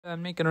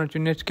I'm Nick and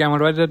Scam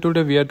Advisor.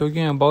 Today we are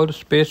talking about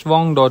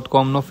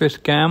Spacewong.com. Now, if it's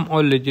scam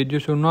or legit, you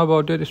should know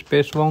about it.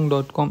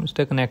 Spacewong.com.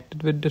 Stay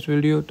connected with this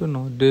video to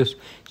know this.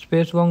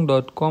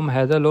 Spacewong.com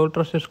has a low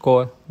trust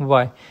score.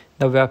 Why?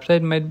 The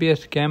website might be a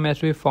scam,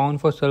 as we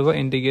found for server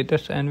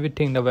indicators, and we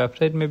think the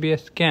website may be a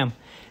scam.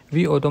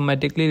 We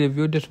automatically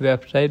review this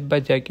website by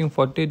checking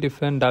 40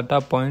 different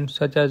data points,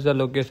 such as the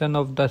location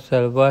of the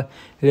server,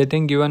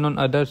 rating given on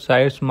other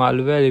sites,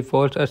 malware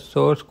reports, a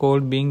source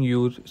code being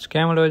used.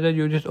 Scam Advisor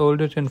uses all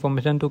this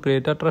information to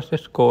create a trust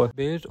score.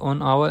 Based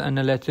on our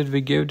analysis,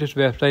 we give this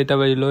website a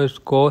very low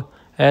score,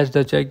 as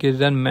the check is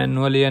done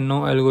manually and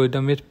no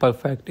algorithm is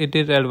perfect. It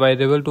is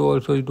advisable to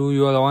also do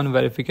your own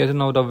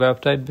verification of the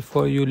website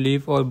before you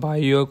leave or buy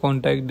your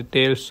contact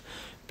details.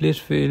 Please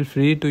feel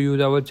free to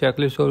use our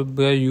checklist or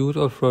by use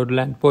or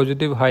fraudulent.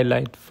 Positive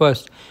highlight.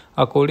 First,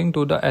 according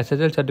to the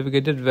SSL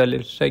certificate is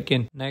valid.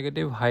 Second,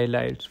 negative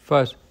highlights.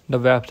 First, the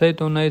website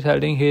owner is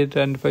hiding his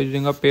identity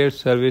using a paid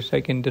service.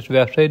 Second, this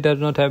website does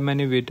not have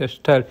many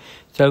visitors. Third,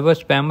 server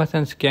spammers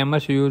and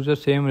scammers use the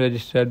same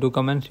register. Do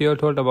comment your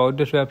thought about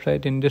this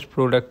website in this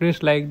product.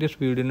 Please like this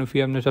video, and if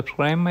you have not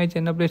subscribed my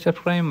channel, please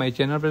subscribe my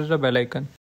channel. Press the bell icon.